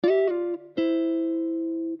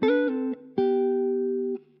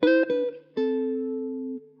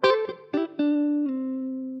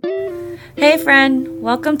Hey friend,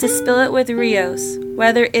 welcome to Spill It with Rios.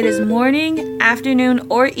 Whether it is morning, afternoon,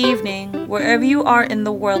 or evening, wherever you are in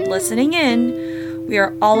the world listening in, we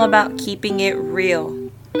are all about keeping it real.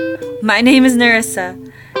 My name is Narissa,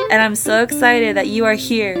 and I'm so excited that you are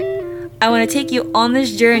here. I want to take you on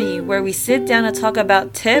this journey where we sit down and talk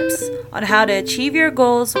about tips on how to achieve your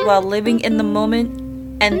goals while living in the moment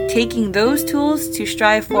and taking those tools to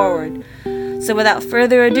strive forward. So without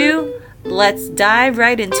further ado, let's dive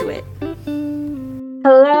right into it.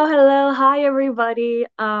 Hello, hi everybody.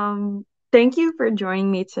 Thank you for joining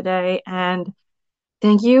me today, and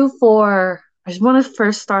thank you for. I just want to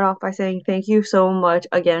first start off by saying thank you so much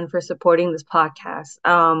again for supporting this podcast.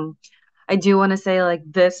 I do want to say like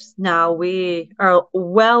this now we are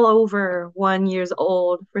well over 1 years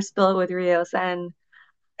old for Spill It with Rios, and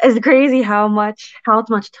it's crazy how much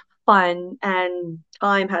fun and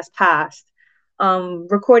time has passed.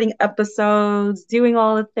 Recording episodes, doing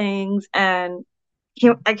all the things, and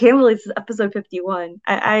I can't believe this is episode 51.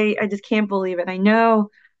 I just can't believe it. I know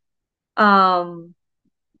um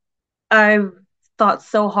I've thought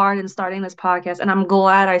so hard in starting this podcast, and I'm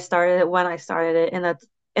glad I started it when I started it, and that's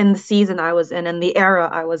in the season I was in and the era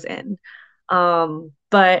I was in.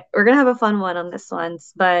 But we're gonna have a fun one on this one.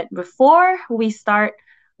 But before we start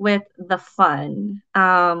with the fun,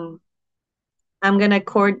 I'm gonna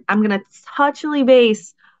touchly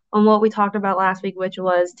base on what we talked about last week, which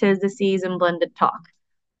was tis the season blended talk.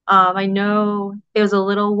 I know it was a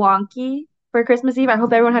little wonky for Christmas Eve. I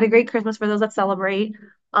hope everyone had a great Christmas for those that celebrate.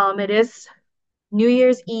 It is New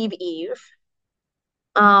Year's Eve Eve.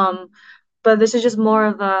 Um, but this is just more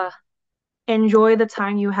of a enjoy the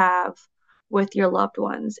time you have with your loved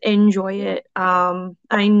ones. Enjoy it.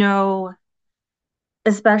 I know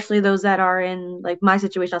especially those that are in like my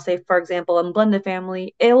situation, I'll say for example, in blended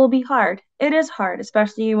family, it will be hard. It is hard,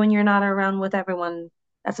 especially when you're not around with everyone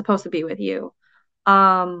that's supposed to be with you.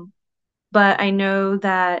 Um, but I know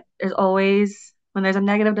that there's always when there's a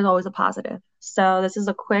negative, there's always a positive. So this is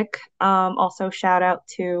a quick also shout out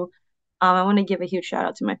to I want to give a huge shout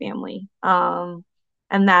out to my family. And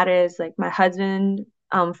that is like my husband,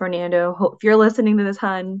 Fernando. If you're listening to this,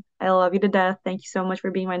 hun, I love you to death. Thank you so much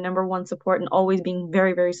for being my number one support and always being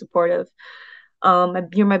very, very supportive.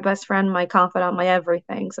 You're my best friend, my confidant, my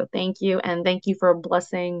everything. So thank you, and thank you for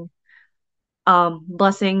blessing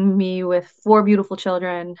me with four beautiful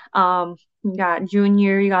children. You got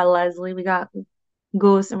Junior, you got Leslie, we got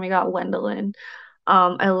Goose, and we got Wendelin.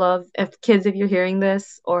 I love if you're hearing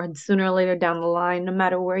this or sooner or later down the line, no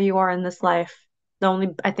matter where you are in this life,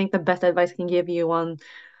 I think the best advice I can give you on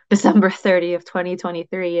December 30th,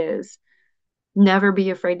 2023 is never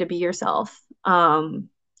be afraid to be yourself. I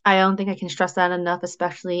don't think I can stress that enough,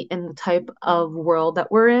 especially in the type of world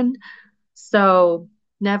that we're in. So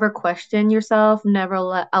never question yourself, never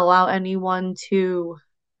allow anyone to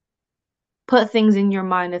put things in your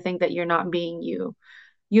mind to think that you're not being you.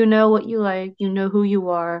 You know what you like, you know who you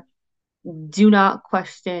are. Do not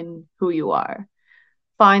question who you are.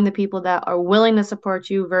 Find the people that are willing to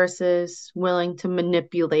support you versus willing to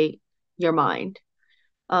manipulate your mind.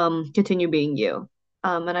 Continue being you.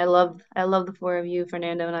 And I love the four of you,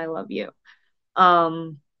 Fernando, and I love you.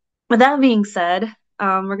 Um, with that being said,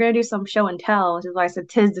 we're gonna do some show and tell, which is why I said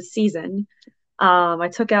tis the season. I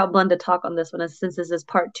took out blended talk on this one since this is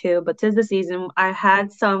part two, but tis the season. I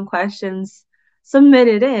had some questions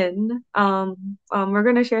submitted in. We're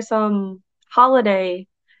gonna share some holiday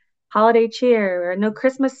holiday cheer. I know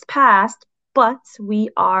Christmas passed, but we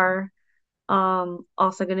are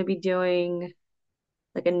also gonna be doing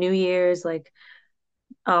like a New Year's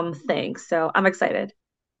thing. So I'm excited.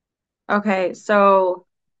 Okay, so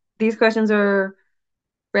these questions are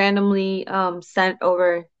randomly sent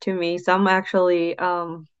over to me. Some actually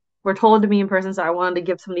were told to me in person, so I wanted to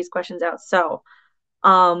give some of these questions out. So,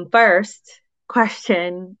 first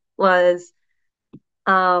question was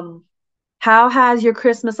um how has your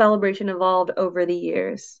Christmas celebration evolved over the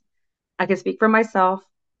years? I can speak for myself,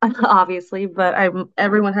 obviously, but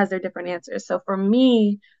everyone has their different answers. So for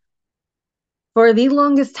me, for the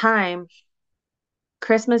longest time,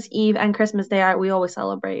 Christmas Eve and Christmas Day, we always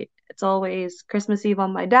celebrate. It's always Christmas Eve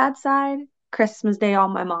on my dad's side, Christmas Day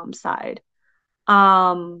on my mom's side.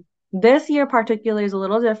 This year particularly is a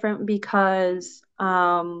little different because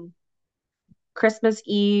Christmas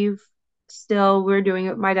Eve still we're doing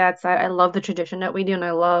it with my dad's side. I love the tradition that we do, and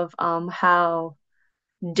I love how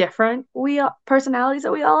different personalities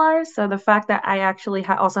that we all are. So the fact that I actually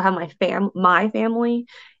also have my family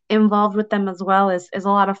involved with them as well is a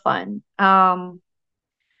lot of fun.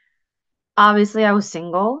 Obviously I was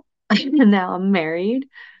single and now I'm married.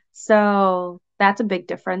 So that's a big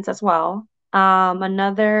difference as well.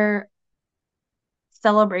 Another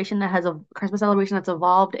Christmas celebration that's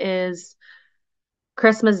evolved is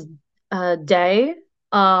Christmas Day.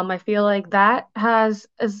 I feel like that has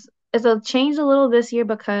is a changed a little this year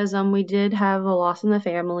because we did have a loss in the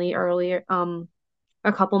family earlier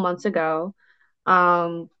a couple months ago.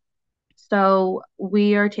 Um so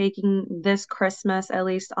we are taking this Christmas, at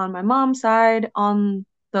least on my mom's side, on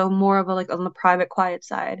the more of a like on the private, quiet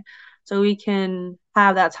side, so we can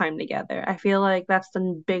have that time together. I feel like that's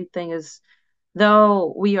the big thing is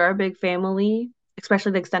though we are a big family,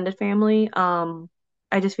 especially the extended family,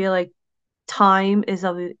 I just feel like time is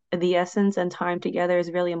of the essence and time together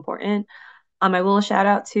is really important. I will shout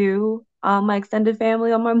out to my extended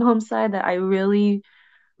family on my mom's side that I really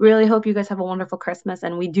really hope you guys have a wonderful Christmas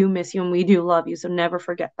and we do miss you and we do love you. So never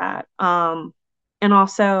forget that. And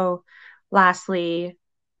also, lastly,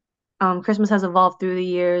 Christmas has evolved through the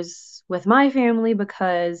years with my family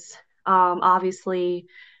because obviously,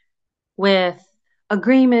 with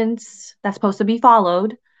agreements that's supposed to be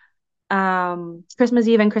followed, Christmas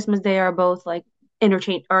Eve and Christmas Day are both like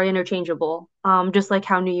interchangeable. Just like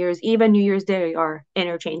how New Year's Eve and New Year's Day are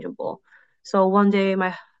interchangeable. So one day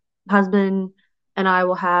my husband and I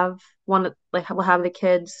will have one like we'll have the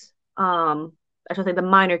kids, I should say the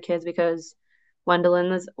minor kids because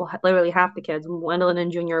Gwendolyn is well, literally half the kids. Gwendolyn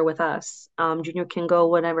and Junior are with us. Junior can go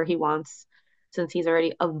whenever he wants since he's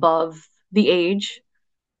already above the age.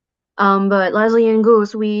 But Leslie and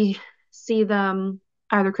Goose, we see them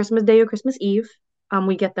either Christmas Day or Christmas Eve.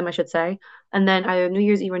 We get them, I should say, and then either New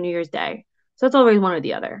Year's Eve or New Year's Day. So it's always one or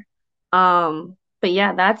the other. But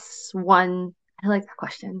yeah, that's one. I like that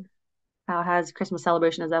question. How has Christmas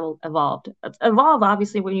celebration has evolved? It's evolved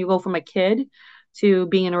obviously when you go from a kid to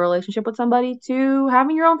being in a relationship with somebody to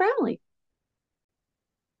having your own family.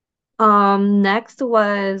 Next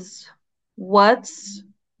was what's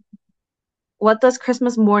what does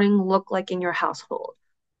Christmas morning look like in your household?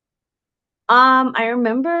 I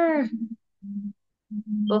remember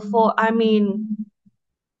before, I mean,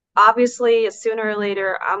 obviously sooner or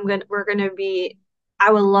later we're gonna be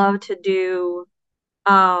I would love to do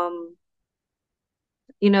um,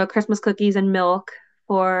 Christmas cookies and milk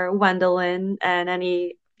for Wendelin and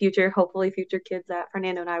any future, hopefully future kids that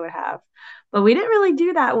Fernando and I would have. But we didn't really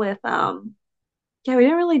do that with yeah, we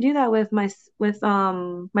didn't really do that with my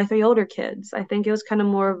three older kids. I think it was kind of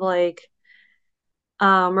more of like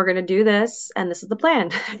we're gonna do this and this is the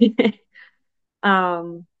plan.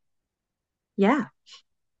 um yeah.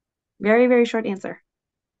 Very, very short answer.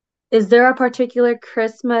 Is there a particular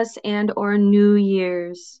Christmas and or New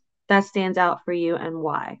Year's that stands out for you and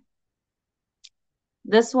why?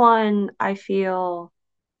 This one, I feel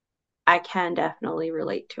I can definitely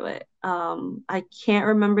relate to it. I can't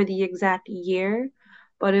remember the exact year,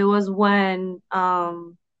 but it was when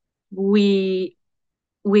we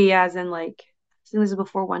we as in like I think this is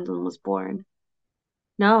before Wendell was born.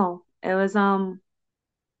 No, it was no,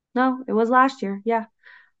 it was last year. Yeah.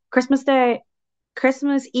 Christmas Day,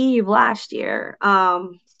 Christmas Eve last year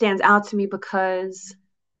stands out to me because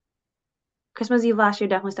Christmas Eve last year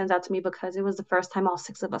definitely stands out to me because it was the first time all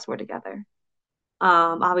six of us were together.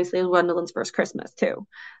 Obviously it was Gwendolyn's first Christmas too.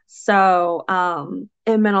 So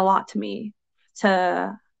it meant a lot to me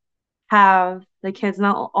to have the kids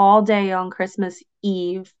not all day on Christmas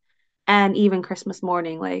Eve and even Christmas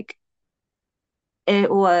morning. Like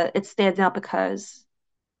it stands out because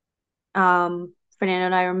Fernando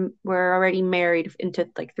and I were already married into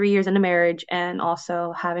like 3 years into marriage and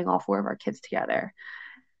also having all four of our kids together.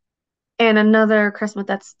 And another Christmas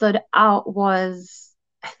that stood out was,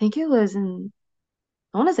 I think it was in,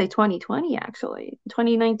 I want to say 2020 actually.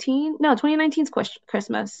 2019? No, 2019's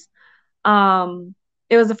Christmas. Um,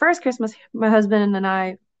 it was the first Christmas my husband and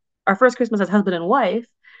I, our first Christmas as husband and wife,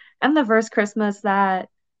 and the first Christmas that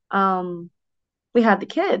um we had the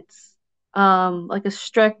kids. Like a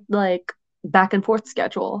strict like back and forth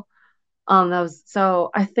schedule. That was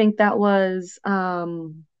so I think that's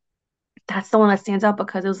the one that stands out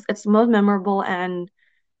because it's the most memorable and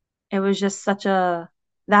it was just such a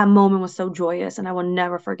that moment was so joyous and I will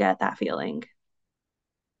never forget that feeling.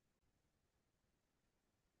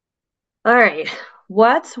 All right.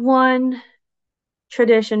 What's one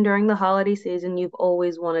tradition during the holiday season you've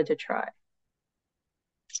always wanted to try?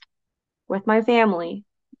 With my family,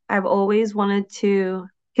 I've always wanted to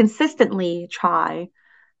consistently try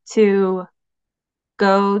to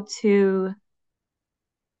go to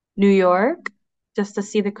New York just to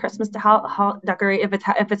see the Christmas to how decorate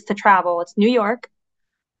if it's to travel, it's New York,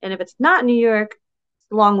 and if it's not New York,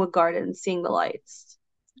 it's Longwood Gardens, seeing the lights.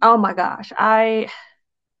 Oh my gosh, I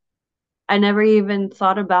never even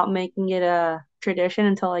thought about making it a tradition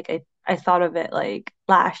until like I thought of it like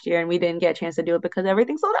last year and we didn't get a chance to do it because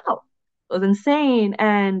everything sold out. It was insane.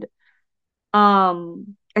 And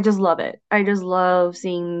I just love it. I just love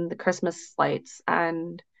seeing the Christmas lights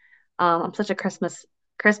and I'm such a Christmas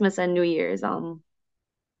and New Year's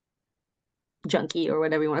junkie or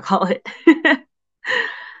whatever you want to call it.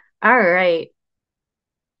 All right.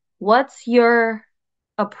 What's your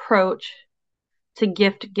approach to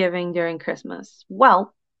gift giving during Christmas?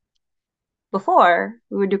 Well, before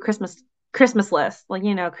we would do Christmas list,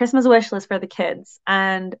 like Christmas wish list for the kids.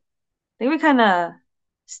 And I think we kind of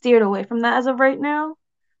steered away from that as of right now.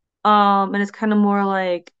 And it's kind of more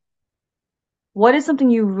like what is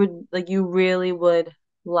something you really would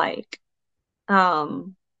like?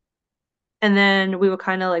 Um, and then we would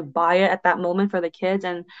kind of like buy it at that moment for the kids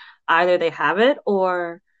and either they have it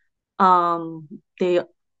or they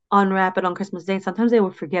unwrap it on Christmas Day. Sometimes they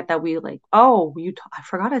would forget that we like, oh, I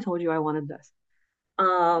forgot I told you I wanted this.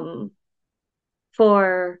 Um,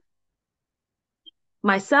 for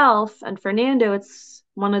myself and Fernando, it's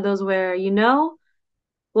one of those where,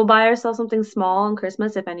 we'll buy ourselves something small on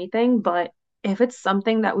Christmas, if anything, but if it's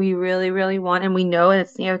something that we really, really want and we know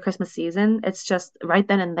it's near the Christmas season, it's just right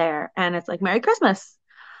then and there. And it's like, Merry Christmas.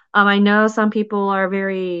 I know some people are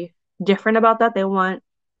very different about that. They want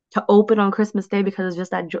to open on Christmas Day because it's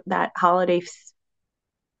just that holiday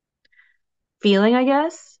feeling, I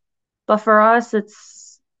guess. But for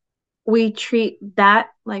us, we treat that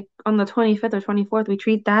like on the 25th or 24th, we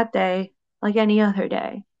treat that day like any other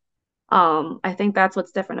day. I think that's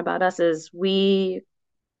what's different about us is we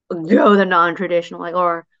go the non-traditional, like,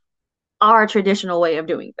 or our traditional way of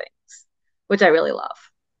doing things, which I really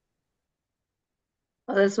love.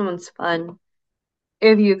 Oh, this one's fun.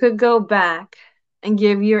 If you could go back and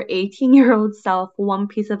give your 18-year-old self one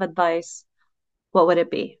piece of advice, what would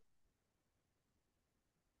it be?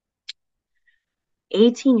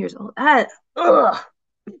 18 years old. Ugh.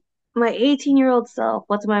 My 18-year-old self,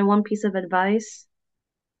 what's my one piece of advice?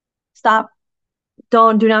 Stop.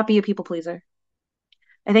 Do not be a people pleaser.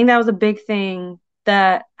 I think that was a big thing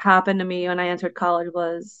that happened to me when I entered college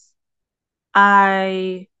was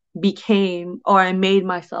I became or I made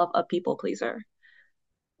myself a people pleaser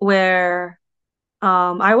where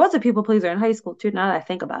I was a people pleaser in high school too, now that I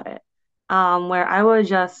think about it. Where I would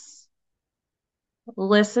just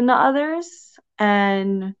listen to others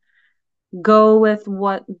and go with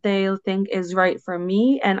what they think is right for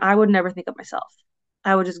me, and I would never think of myself.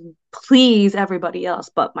 I would just please everybody else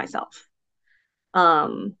but myself.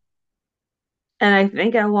 Um, and I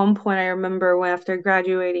think at one point I remember when after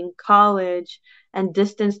graduating college and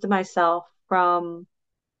distanced myself from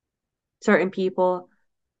certain people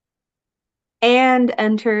and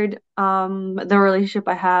entered the relationship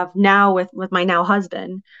I have now with my now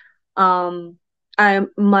husband. Um, my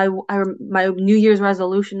New Year's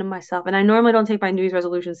resolution to myself, and I normally don't take my New Year's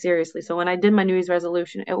resolution seriously. So when I did my New Year's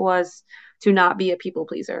resolution, it was to not be a people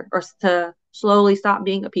pleaser or to slowly stop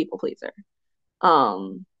being a people pleaser.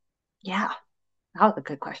 Um, yeah, that was a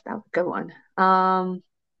good question. That was a good one.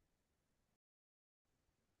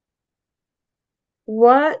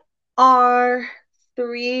 What are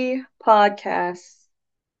three podcasts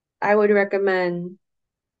I would recommend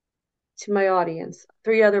to my audience?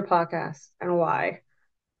 Three other podcasts and why?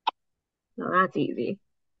 No, that's easy.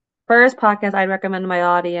 First podcast I'd recommend to my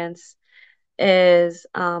audience is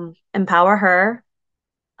Empower Her.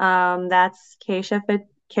 That's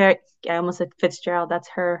I almost said Fitzgerald. That's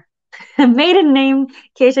her maiden name,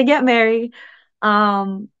 Keisha Get Married.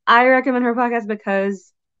 I recommend her podcast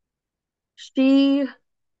because she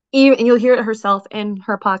even and you'll hear it herself in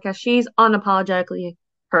her podcast. She's unapologetically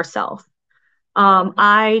herself.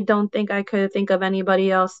 I don't think I could think of anybody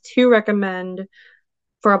else to recommend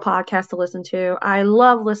for a podcast to listen to. I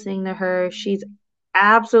love listening to her. She's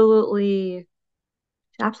absolutely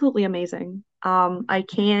absolutely amazing. I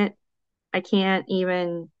can't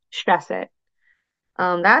even stress it.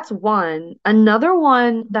 That's one. Another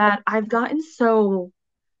one that I've gotten so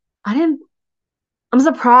I didn't I'm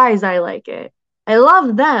surprised I like it. I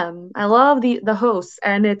love them. I love the hosts,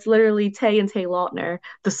 and it's literally Tay and Tay Lautner,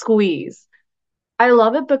 the Squeeze. I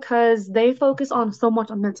love it because they focus on so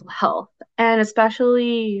much on mental health, and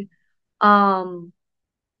especially um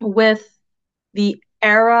with the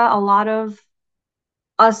era a lot of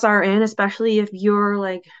us are in, especially if you're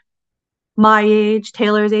like my age,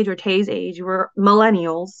 Taylor's age, or Tay's age, we're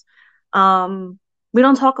millennials. Um, we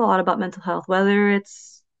don't talk a lot about mental health, whether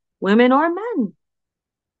it's women or men.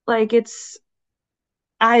 Like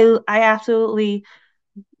I absolutely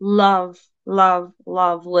love, love,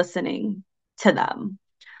 love listening to them.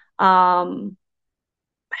 I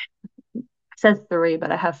said three,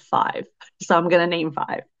 but I have five, so I'm gonna name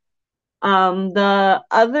five. The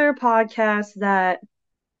other podcast that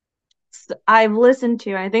I've listened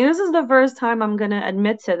to, and I think this is the first time I'm gonna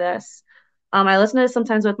admit to this. I listen to it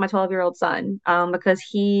sometimes with my 12-year-old son, because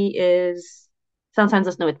he is sometimes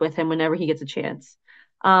listening with him whenever he gets a chance.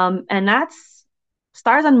 And that's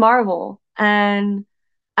Stars on Marvel. And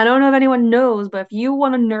I don't know if anyone knows, but if you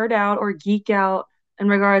want to nerd out or geek out in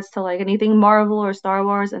regards to like anything Marvel or Star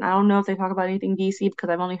Wars, and I don't know if they talk about anything DC because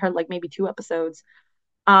I've only heard like maybe two episodes.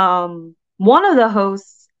 One of the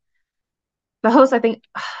hosts, I think,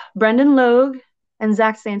 Brendan Logue and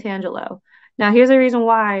Zach Santangelo. Now, here's the reason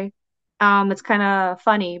why it's kind of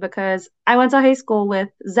funny because I went to high school with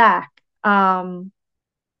Zach. Um,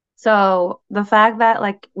 so the fact that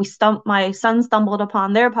like my son stumbled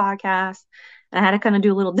upon their podcast and I had to kind of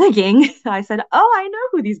do a little digging, I said, "Oh, I know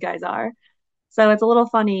who these guys are." So it's a little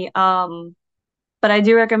funny. But I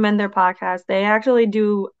do recommend their podcast. They actually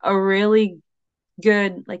do a really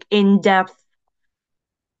good, like in-depth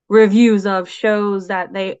reviews of shows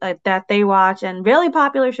that they watch and really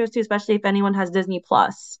popular shows too, especially if anyone has Disney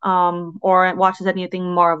Plus or watches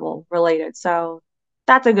anything Marvel related. So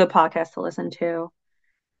that's a good podcast to listen to.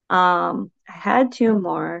 I had two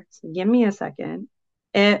more, so give me a second.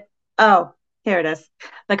 It oh, here it is.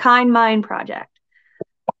 The Kind Mind Project.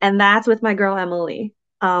 And that's with my girl Emily,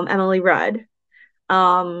 Emily Rudd.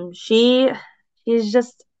 Um she she's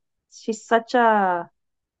just she's such a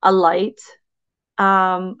light.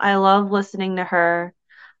 I love listening to her.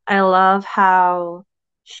 I love how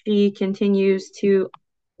she continues to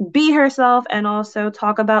be herself and also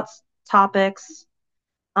talk about topics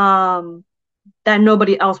um, that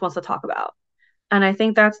nobody else wants to talk about. And I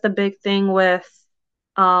think that's the big thing with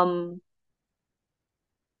um,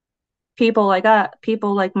 people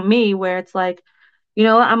like me, where it's like, you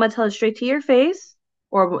know what, I'm gonna tell it straight to your face,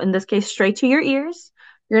 or in this case, straight to your ears.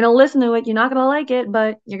 You're gonna listen to it. You're not gonna like it,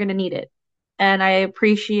 but you're gonna need it. And I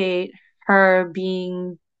appreciate her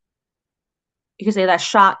being, you could say, that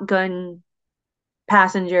shotgun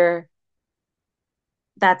passenger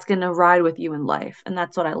that's going to ride with you in life. And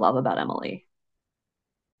that's what I love about Emily.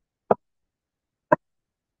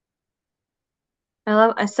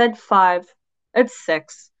 I said five. It's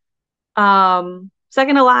six.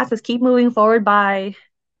 Second to last is Keep Moving Forward by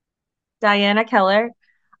Diana Keller.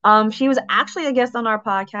 She was actually a guest on our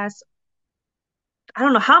podcast. I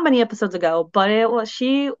don't know how many episodes ago, but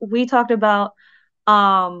we talked about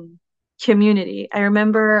um community. I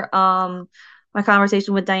remember my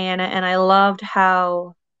conversation with Diana and I loved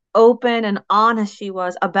how open and honest she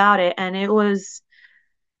was about it. And it was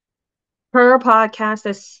her podcast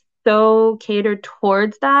is so catered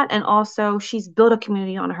towards that. And also, she's built a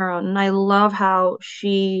community on her own. And I love how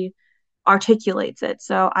she articulates it.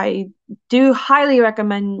 So I do highly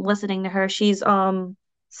recommend listening to her. She's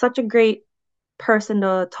such a great person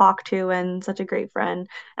to talk to and such a great friend.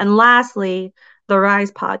 And lastly, the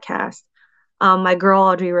Rise podcast. My girl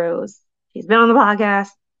Audrey Rose. She's been on the podcast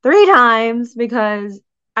 3 times because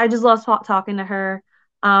I just love talking to her.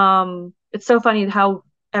 It's so funny how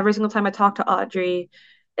every single time I talk to Audrey,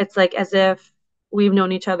 it's like as if we've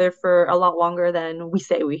known each other for a lot longer than we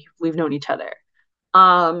say we've known each other.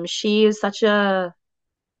 She is such a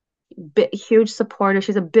huge supporter.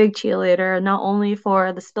 She's a big cheerleader, not only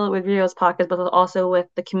for the Spill It with Videos podcast, but also with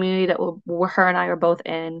the community that her and I are both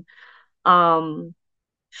in. Um,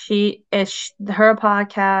 her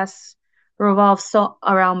podcast revolves so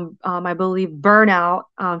around, I believe, burnout.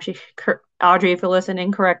 Audrey, if you're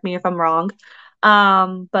listening, correct me if I'm wrong.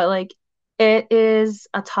 But like it is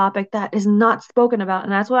a topic that is not spoken about,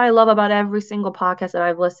 and that's what I love about every single podcast that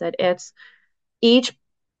I've listed. It's each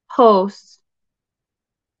host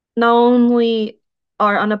not only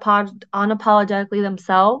are unapologetically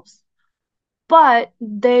themselves, but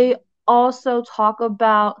they also talk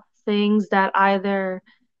about things that either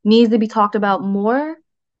needs to be talked about more,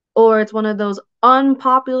 or it's one of those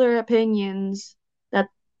unpopular opinions that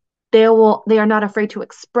they are not afraid to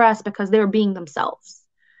express because they're being themselves.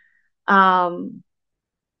 Um,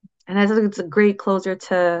 and I think it's a great closer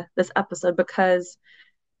to this episode because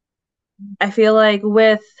I feel like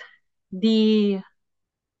with the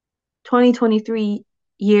 2023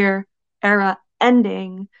 year era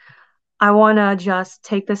ending, I want to just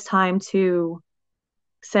take this time to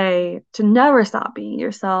say to never stop being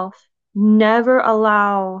yourself. Never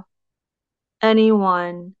allow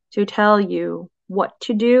anyone to tell you what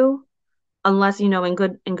to do unless you know in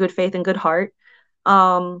good faith and good heart.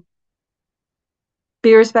 Um,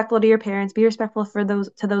 be respectful to your parents, be respectful for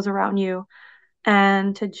those around you,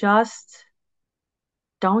 and to just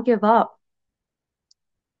don't give up.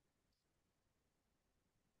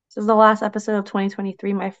 This is the last episode of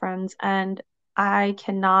 2023, my friends, and I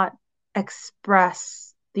cannot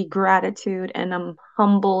express the gratitude, and I'm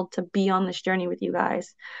humbled to be on this journey with you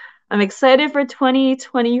guys. I'm excited for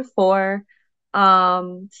 2024.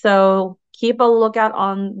 So keep a lookout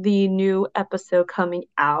on the new episode coming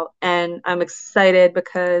out, and I'm excited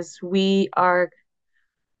because we are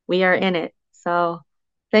in it. So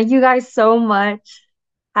thank you guys so much.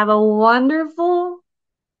 Have a wonderful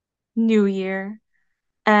new year,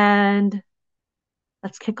 and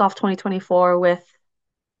let's kick off 2024 with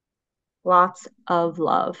lots of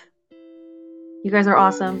love. You guys are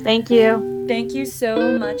awesome. Thank you. Thank you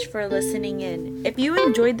so much for listening in. If you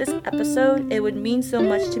enjoyed this episode, it would mean so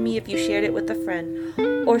much to me if you shared it with a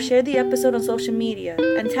friend, or share the episode on social media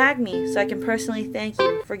and tag me so I can personally thank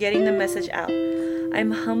you for getting the message out.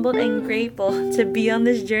 I'm humbled and grateful to be on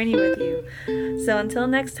this journey with you. So until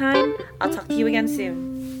next time, I'll talk to you again soon.